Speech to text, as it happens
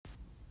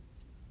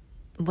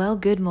Well,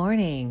 good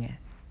morning.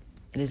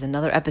 It is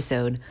another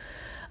episode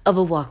of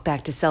A Walk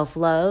Back to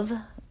Self-Love.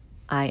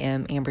 I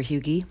am Amber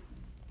Hughey,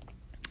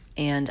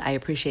 and I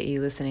appreciate you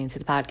listening to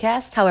the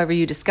podcast, however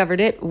you discovered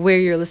it, where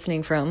you're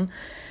listening from.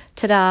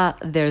 Ta-da,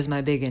 there's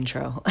my big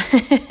intro.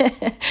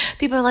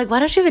 People are like, why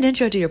don't you have an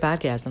intro to your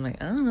podcast? I'm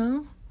like, I don't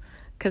know,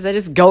 because I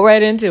just go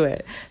right into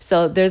it.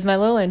 So there's my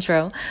little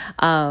intro.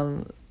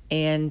 I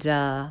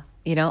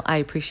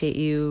appreciate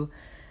you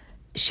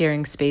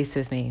sharing space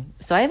with me.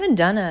 So I haven't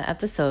done an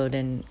episode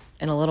in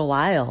a little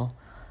while.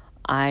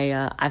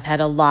 I've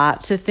had a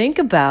lot to think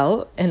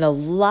about and a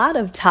lot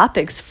of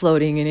topics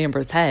floating in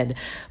Amber's head,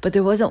 but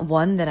there wasn't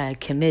one that I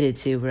committed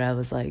to where I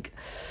was like,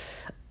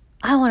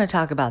 I want to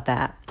talk about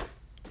that.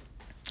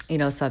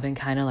 So I've been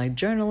kind of like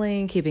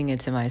journaling, keeping it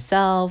to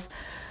myself.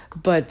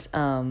 But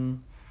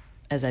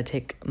as I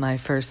take my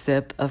first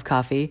sip of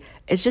coffee,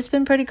 it's just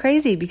been pretty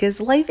crazy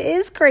because life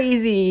is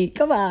crazy.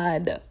 Come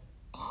on.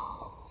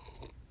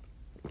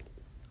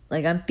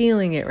 Like I'm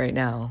feeling it right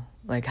now,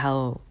 like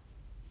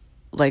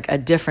a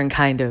different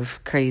kind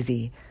of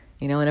crazy,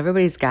 and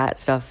everybody's got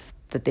stuff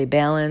that they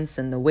balance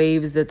and the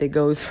waves that they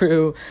go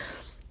through.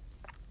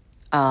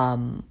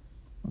 But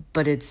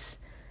it's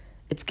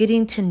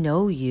getting to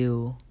know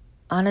you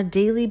on a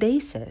daily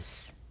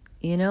basis,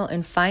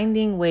 and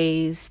finding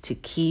ways to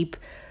keep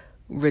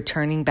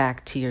returning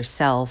back to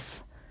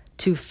yourself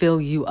to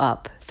fill you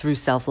up through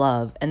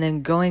self-love, and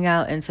then going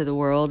out into the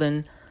world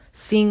and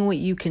seeing what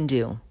you can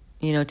do.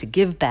 To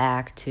give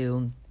back,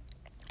 to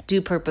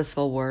do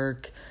purposeful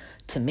work,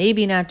 to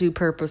maybe not do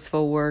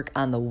purposeful work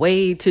on the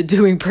way to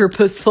doing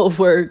purposeful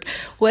work,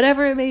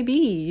 whatever it may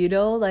be,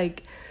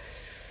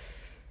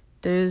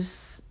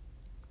 there's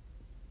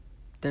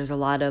a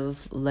lot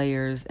of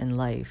layers in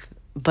life.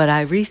 But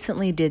I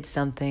recently did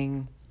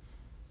something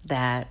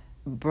that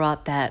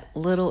brought that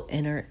little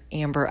inner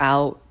Amber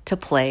out to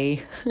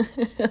play.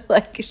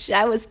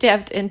 I was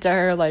tapped into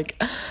her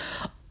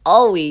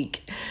all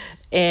week,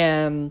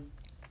 and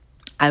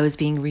I was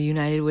being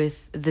reunited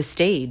with the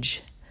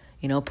stage.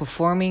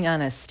 Performing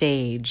on a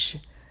stage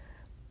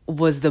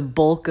was the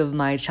bulk of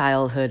my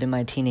childhood and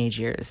my teenage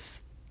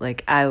years.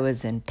 I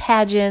was in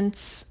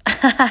pageants,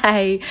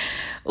 I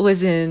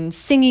was in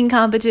singing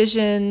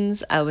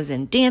competitions, I was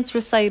in dance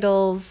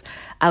recitals,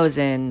 I was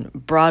in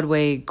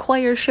Broadway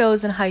choir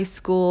shows in high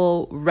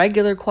school,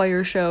 regular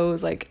choir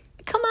shows.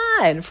 Come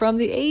on, from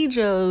the age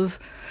of,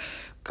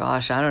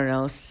 gosh, I don't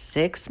know,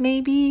 6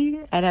 maybe?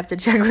 I'd have to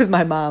check with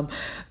my mom.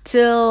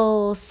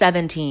 Till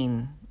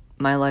 17,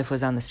 my life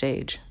was on the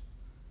stage.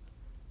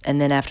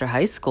 And then after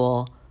high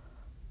school,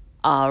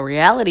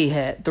 reality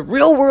hit. The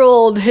real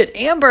world hit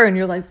Amber, and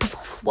you're like,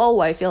 whoa,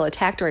 I feel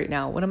attacked right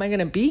now. What am I going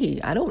to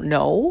be? I don't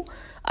know.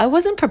 I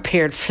wasn't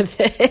prepared for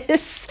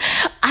this.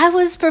 I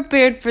was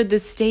prepared for the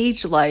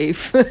stage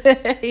life.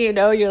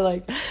 You're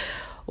like,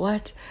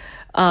 what?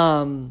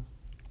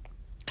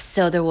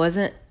 So there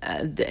wasn't,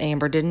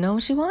 Amber didn't know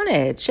what she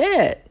wanted.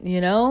 Shit,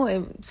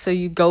 so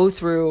you go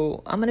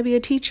through, I'm going to be a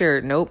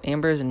teacher. Nope,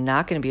 Amber is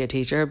not going to be a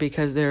teacher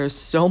because there's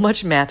so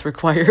much math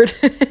required.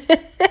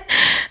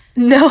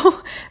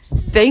 No,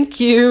 thank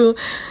you.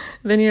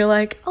 Then you're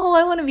like, oh,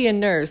 I want to be a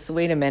nurse.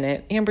 Wait a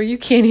minute, Amber, you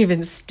can't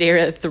even stare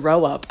at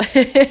throw up.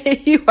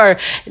 You are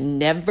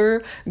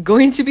never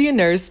going to be a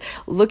nurse.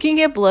 Looking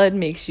at blood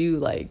makes you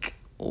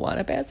want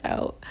to pass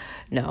out.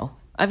 No.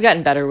 I've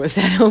gotten better with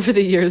that over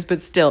the years, but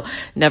still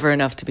never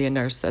enough to be a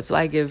nurse. That's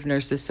why I give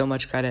nurses so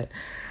much credit.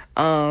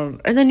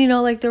 And then,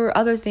 there were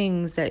other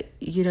things that,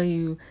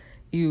 you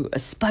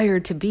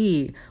aspired to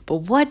be, but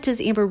what does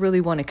Amber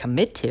really want to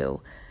commit to?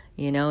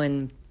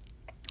 And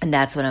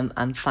that's what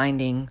I'm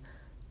finding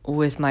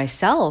with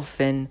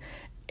myself. And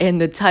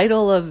the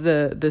title of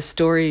the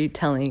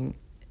storytelling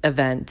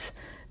event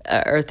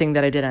or thing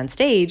that I did on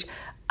stage,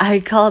 I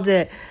called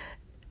it,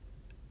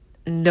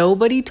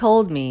 Nobody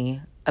Told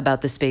Me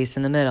About the Space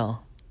in the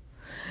Middle.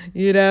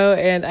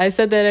 And I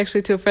said that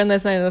actually to a friend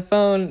last night on the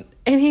phone,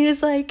 and he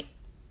was like,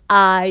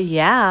 I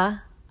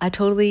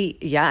totally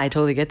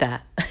get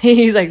that.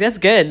 He's like, that's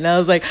good. And I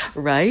was like,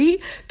 right?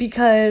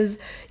 Because,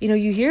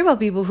 you hear about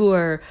people who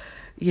are,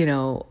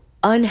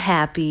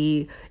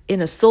 unhappy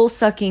in a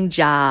soul-sucking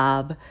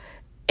job,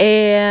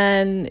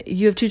 and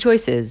you have two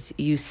choices.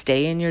 You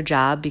stay in your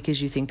job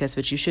because you think that's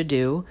what you should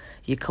do.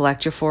 You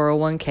collect your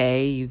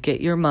 401k, you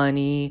get your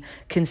money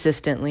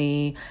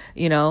consistently,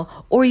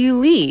 or you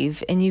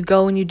leave and you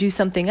go and you do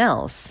something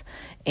else.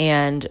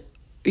 And,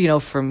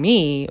 for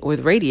me with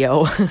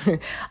radio,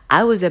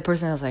 I was that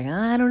person. I was like,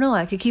 I don't know.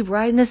 I could keep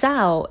riding this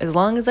out as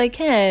long as I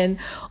can,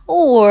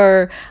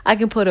 or I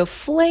can put a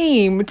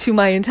flame to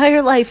my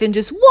entire life and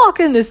just walk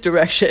in this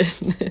direction.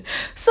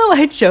 So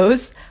I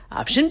chose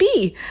option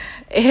B.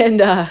 And,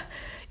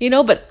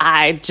 but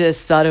I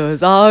just thought it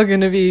was all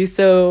going to be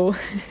so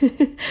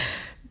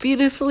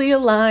beautifully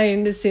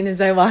aligned as soon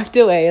as I walked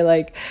away,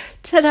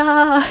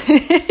 ta-da,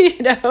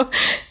 and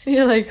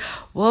you're like,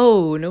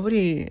 whoa,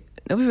 nobody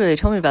really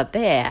told me about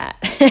that,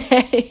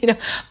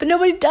 but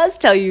nobody does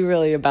tell you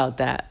really about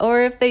that.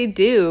 Or if they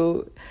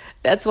do,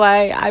 That's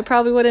why I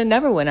probably would have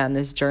never went on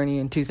this journey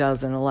in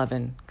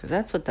 2011, because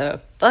that's what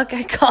the fuck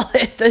I call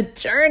it, the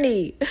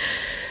journey.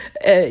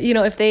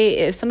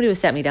 If somebody would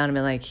sat me down and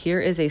been like, here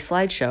is a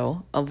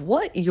slideshow of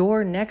what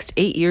your next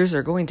 8 years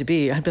are going to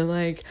be, I'd be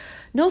like,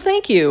 no,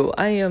 thank you.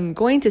 I am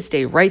going to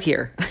stay right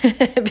here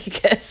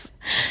because,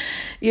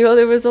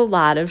 there was a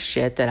lot of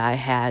shit that I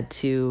had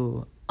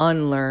to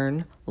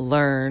unlearn,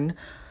 learn,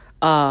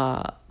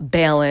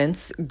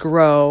 balance,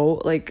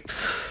 grow, like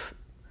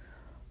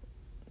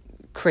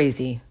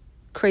crazy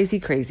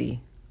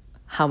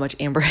how much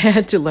Amber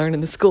had to learn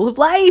in the school of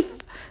life.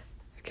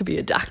 I could be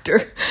a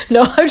doctor.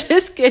 No, I'm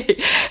just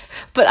kidding.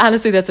 But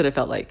honestly, that's what it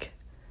felt like.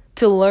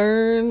 To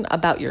learn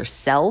about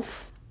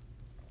yourself.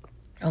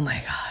 Oh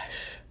my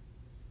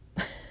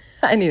gosh.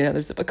 I need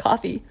another sip of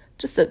coffee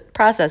just to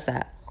process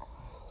that.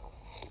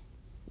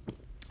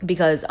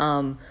 Because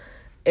I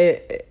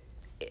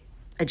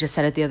just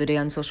said it the other day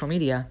on social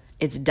media.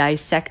 It's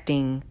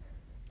dissecting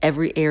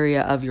every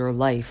area of your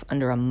life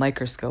under a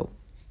microscope.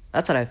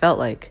 That's what I felt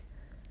like.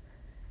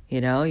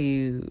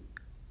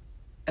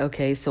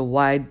 Okay, so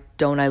why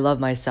don't I love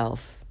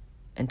myself?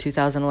 In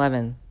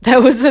 2011,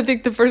 that was, I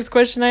think, the first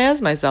question I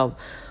asked myself.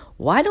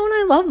 Why don't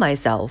I love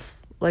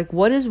myself? Like,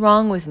 what is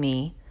wrong with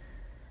me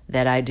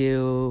that I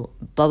do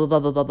blah, blah, blah,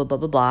 blah, blah, blah, blah,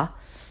 blah, blah.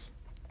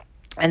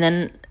 And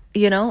then,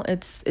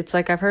 it's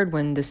like I've heard,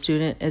 when the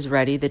student is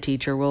ready, the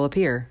teacher will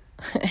appear.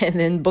 And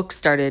then books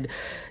started,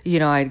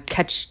 I'd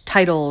catch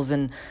titles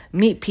and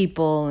meet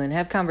people and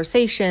have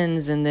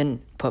conversations and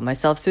then put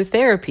myself through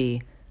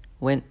therapy.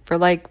 Went for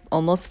like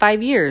almost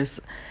 5 years.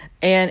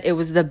 And it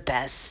was the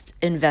best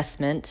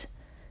investment,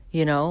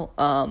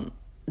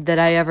 that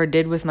I ever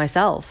did with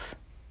myself.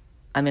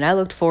 I mean, I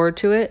looked forward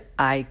to it.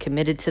 I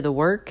committed to the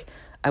work.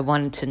 I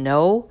wanted to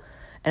know.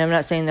 And I'm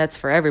not saying that's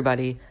for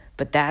everybody,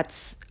 but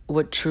that's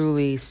what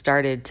truly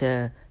started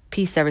to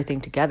piece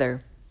everything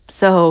together.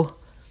 So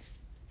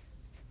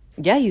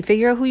yeah, you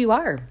figure out who you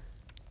are.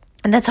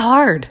 And that's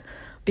hard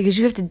because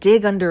you have to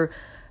dig under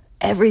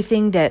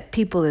everything that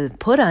people have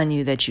put on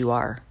you that you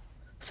are.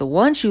 So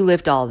once you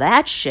lift all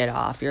that shit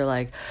off, you're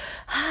like,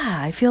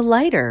 I feel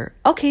lighter.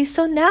 Okay,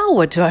 so now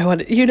what do I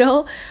want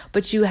to,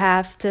 But you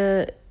have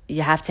to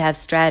have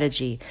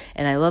strategy.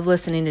 And I love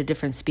listening to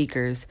different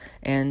speakers.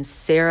 And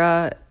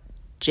Sarah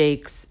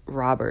Jakes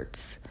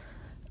Roberts,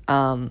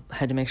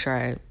 had to make sure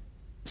I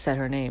said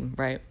her name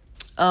right,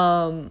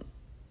 had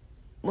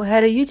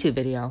a YouTube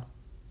video.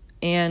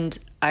 And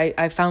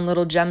I found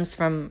little gems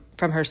from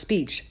her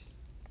speech.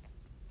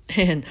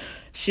 And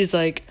she's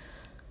like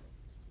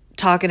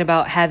talking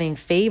about having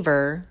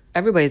favor.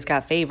 Everybody's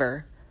got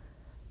favor.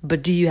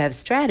 But do you have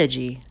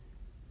strategy?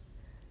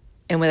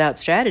 And without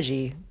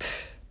strategy,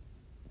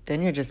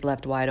 then you're just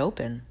left wide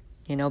open,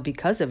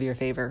 because of your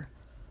favor.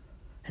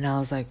 And I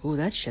was like, ooh,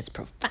 that shit's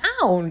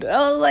profound.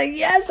 I was like,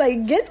 yes, I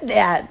get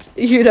that,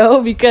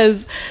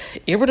 because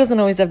Amber doesn't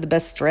always have the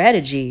best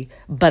strategy,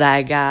 but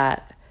I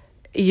got,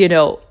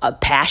 a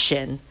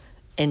passion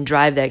and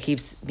drive that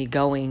keeps me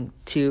going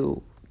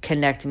to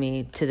connect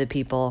me to the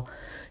people,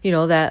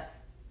 that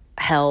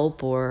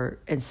help or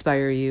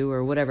inspire you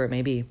or whatever it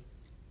may be.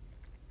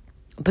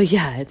 But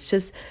yeah, it's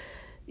just,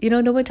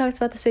 nobody talks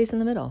about the space in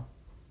the middle,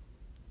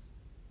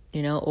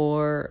 and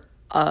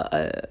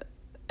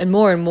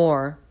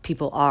more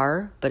people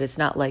are, but it's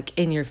not like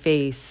in your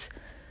face,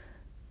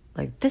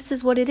 like this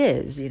is what it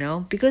is,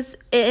 because,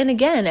 and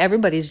again,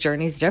 everybody's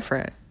journey is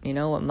different.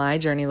 What my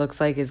journey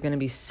looks like is going to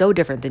be so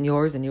different than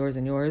yours and yours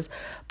and yours,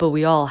 but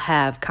we all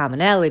have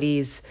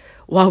commonalities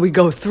while we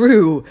go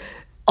through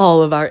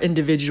all of our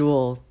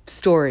individual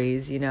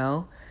stories,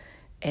 and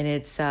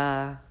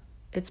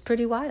it's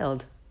pretty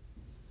wild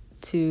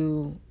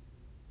to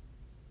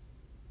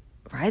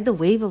ride the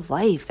wave of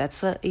life.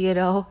 That's what,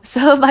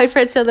 So my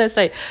friend said last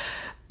night,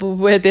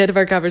 at the end of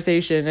our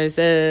conversation, I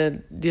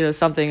said,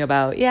 something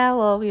about, yeah,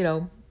 well,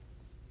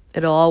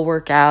 it'll all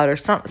work out or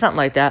something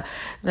like that.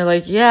 And they're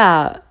like,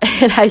 yeah.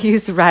 And I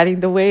used riding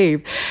the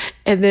wave.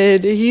 And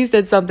then he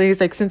said something, he's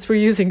like, since we're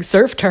using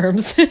surf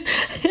terms. And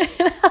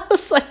I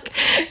was like,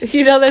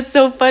 that's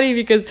so funny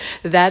because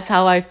that's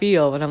how I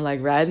feel when I'm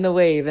like riding the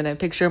wave and I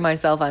picture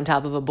myself on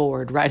top of a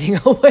board riding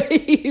a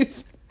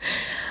wave.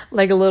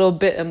 Like a little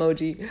bit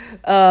emoji.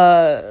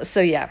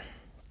 So yeah.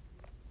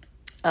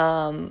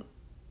 And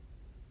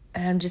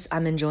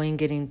I'm enjoying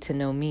getting to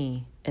know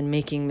me and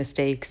making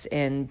mistakes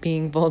and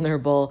being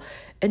vulnerable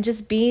and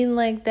just being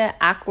like that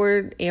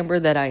awkward Amber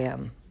that I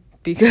am,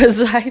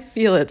 because I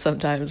feel it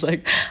sometimes.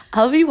 Like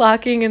I'll be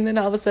walking and then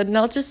all of a sudden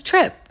I'll just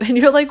trip and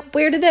you're like,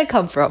 where did that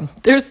come from?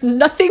 There's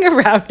nothing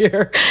around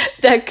here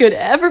that could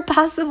ever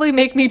possibly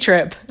make me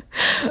trip,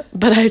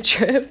 but I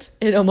tripped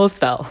and almost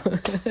fell,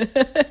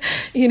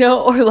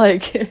 or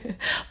like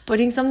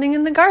putting something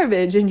in the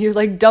garbage and you're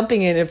like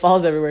dumping it and it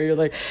falls everywhere. You're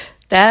like,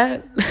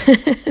 that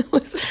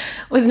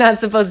was not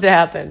supposed to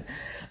happen.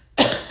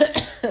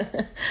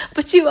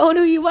 But you own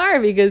who you are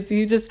because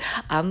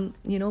I'm,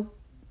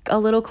 a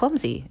little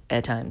clumsy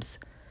at times.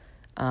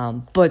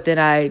 But then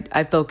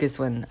I focus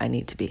when I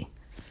need to be.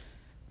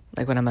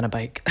 like when I'm on a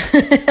bike.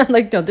 I'm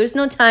like, no, there's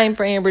no time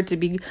for Amber to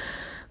be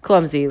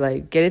clumsy.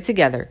 Like, get it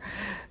together.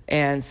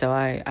 And so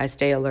I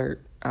stay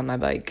alert on my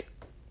bike.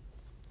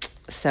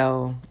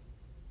 So,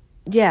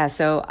 yeah,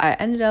 so I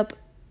ended up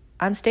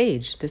on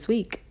stage this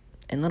week.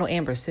 And little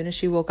Amber, as soon as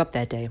she woke up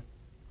that day,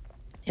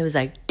 it was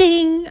like,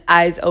 ding,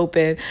 eyes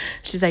open.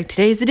 She's like,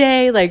 today's the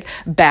day. Like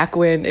back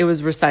when it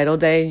was recital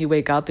day and you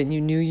wake up and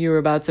you knew you were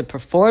about to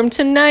perform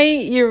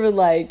tonight, you were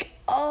like,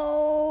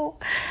 oh,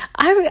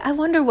 I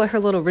wonder what her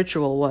little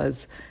ritual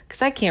was,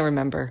 because I can't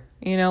remember,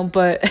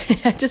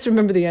 but I just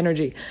remember the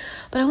energy.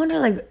 But I wonder,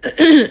 like,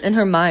 in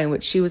her mind,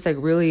 what she was like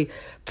really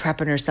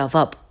prepping herself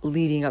up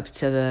leading up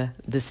to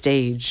the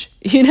stage,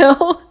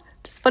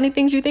 Just funny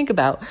things you think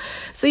about.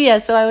 So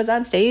I was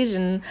on stage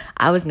and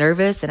I was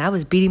nervous and I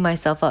was beating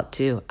myself up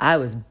too. I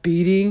was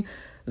beating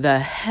the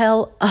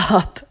hell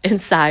up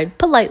inside,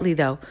 politely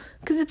though,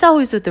 because it's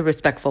always with a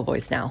respectful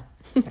voice now,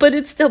 but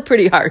it's still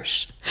pretty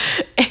harsh.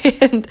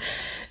 And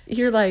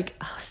you're like,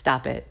 oh,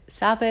 stop it.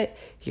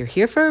 You're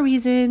here for a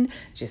reason.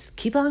 Just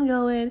keep on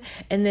going.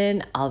 And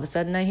then all of a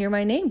sudden I hear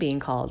my name being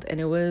called,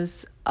 and it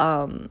was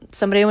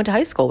somebody I went to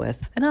high school with.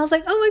 And I was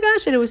like, oh my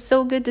gosh. And it was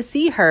so good to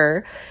see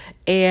her.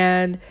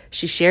 And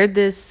she shared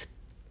this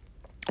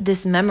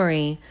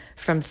memory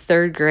from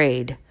 3rd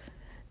grade.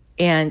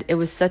 And it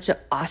was such an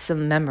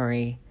awesome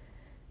memory.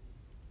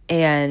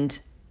 And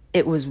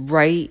it was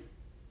right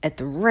at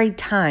the right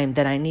time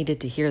that I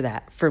needed to hear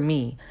that for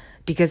me,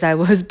 because I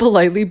was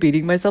politely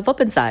beating myself up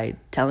inside,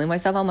 telling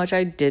myself how much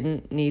I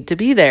didn't need to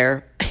be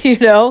there.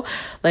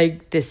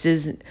 Like this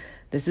is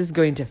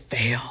going to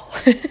fail.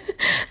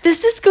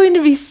 This is going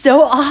to be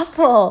so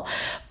awful,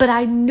 but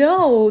I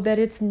know that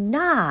it's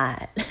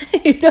not.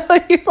 You're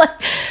like,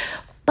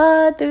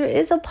 but there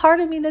is a part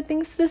of me that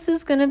thinks this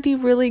is going to be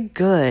really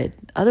good.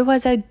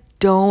 Otherwise, I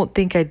don't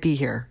think I'd be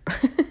here.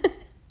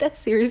 That's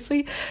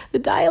seriously the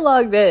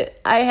dialogue that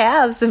I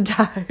have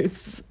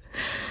sometimes.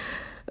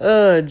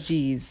 Oh,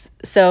 geez.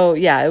 So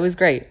yeah, it was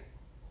great.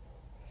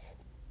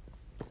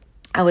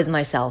 I was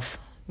myself,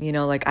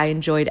 like I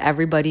enjoyed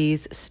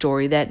everybody's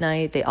story that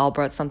night. They all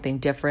brought something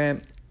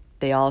different.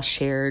 They all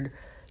shared,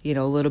 a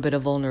little bit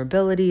of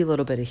vulnerability, a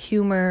little bit of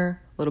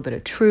humor, a little bit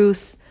of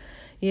truth.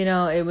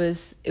 It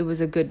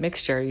was a good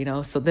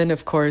mixture, So then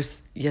of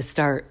course you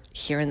start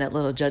hearing that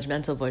little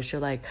judgmental voice.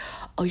 You're like,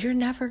 oh, you're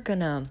never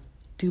gonna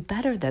do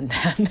better than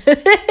them.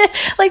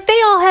 Like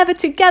they all have it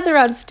together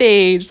on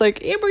stage.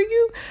 Like, Amber,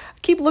 you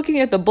keep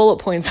looking at the bullet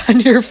points on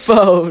your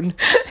phone.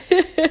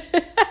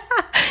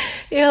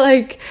 You're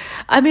like,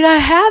 I mean, I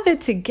have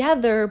it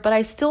together, but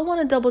I still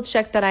want to double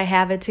check that I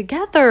have it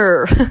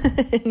together.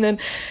 And then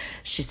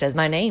she says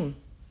my name,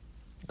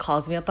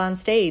 calls me up on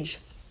stage.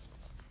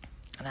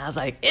 And I was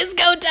like, it's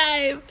go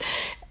time.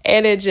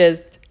 And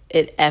it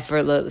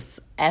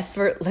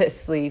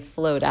effortlessly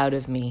flowed out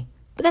of me.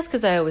 But that's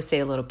because I always say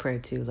a little prayer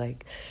too,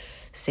 like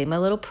say my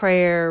little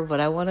prayer,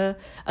 what I want to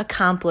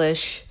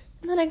accomplish,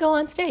 and then I go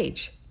on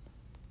stage.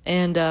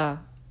 And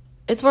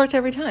it's worked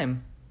every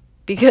time,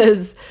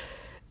 because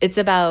it's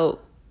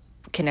about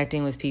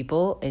connecting with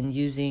people and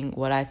using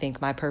what I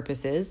think my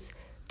purpose is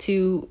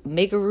to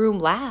make a room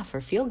laugh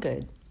or feel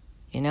good.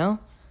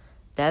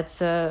 That's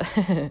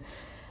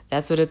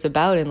that's what it's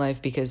about in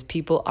life, because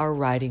people are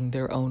riding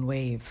their own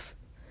wave.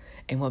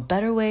 And what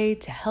better way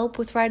to help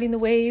with riding the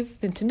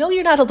wave than to know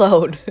you're not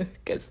alone?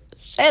 Because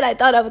shit, I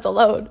thought I was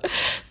alone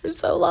for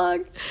so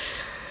long.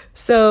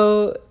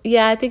 So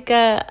yeah, I think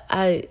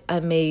I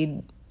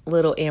made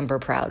little Amber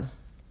proud.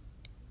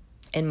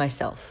 And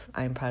myself.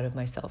 I'm proud of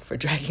myself for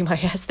dragging my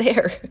ass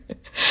there.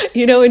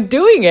 And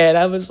doing it.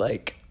 I was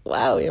like,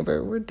 wow,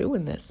 Amber, we're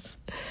doing this.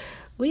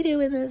 We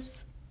doing this.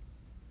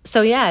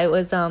 So yeah,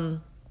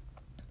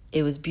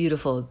 it was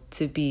beautiful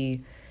to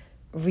be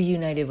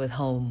reunited with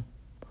home.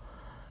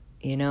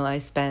 I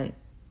spent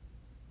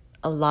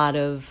a lot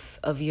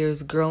of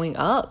years growing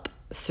up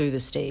through the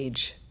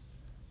stage,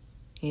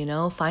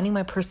 finding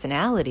my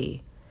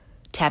personality,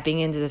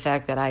 tapping into the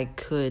fact that I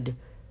could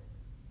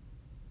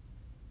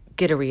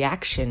get a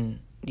reaction,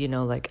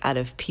 like out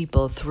of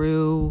people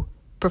through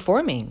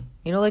performing,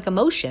 like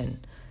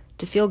emotion,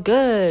 to feel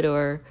good,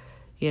 or,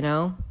 I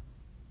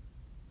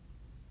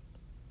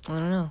don't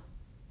know.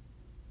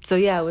 So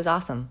yeah, it was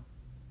awesome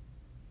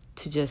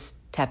to just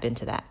tap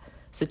into that.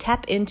 So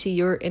tap into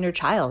your inner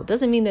child.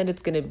 Doesn't mean that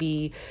it's going to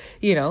be,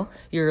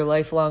 your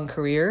lifelong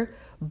career,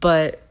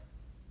 but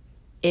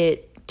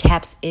it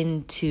taps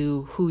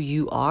into who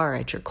you are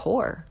at your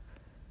core.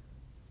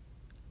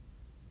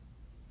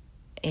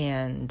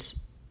 And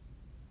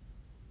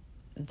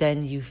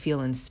then you feel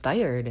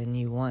inspired and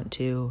you want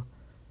to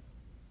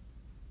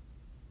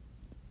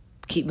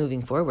keep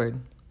moving forward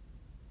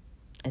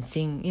and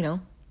seeing,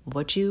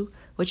 what you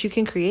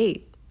can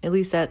create. At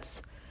least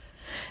that's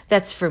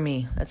for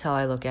me. That's how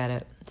I look at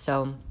it.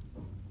 So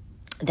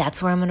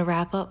that's where I'm going to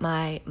wrap up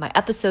my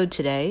episode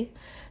today.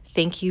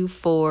 Thank you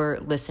for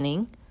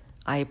listening.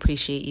 I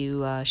appreciate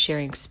you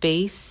sharing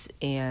space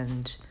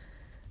and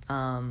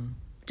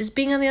just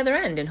being on the other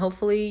end. And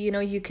hopefully,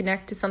 you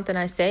connect to something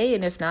I say.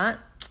 And if not,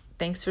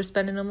 thanks for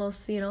spending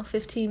almost,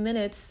 15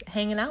 minutes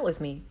hanging out with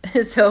me.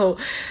 So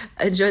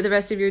enjoy the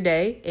rest of your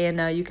day.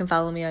 And you can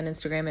follow me on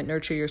Instagram at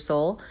Nurture Your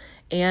Soul.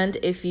 And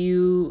if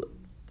you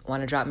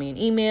want to drop me an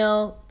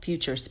email,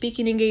 future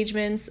speaking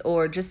engagements,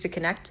 or just to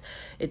connect,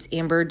 it's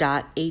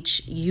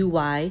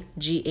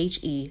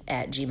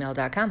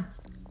amber.huyghe@gmail.com.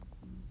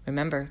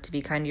 Remember to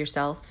be kind to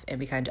yourself and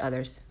be kind to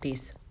others.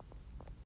 Peace.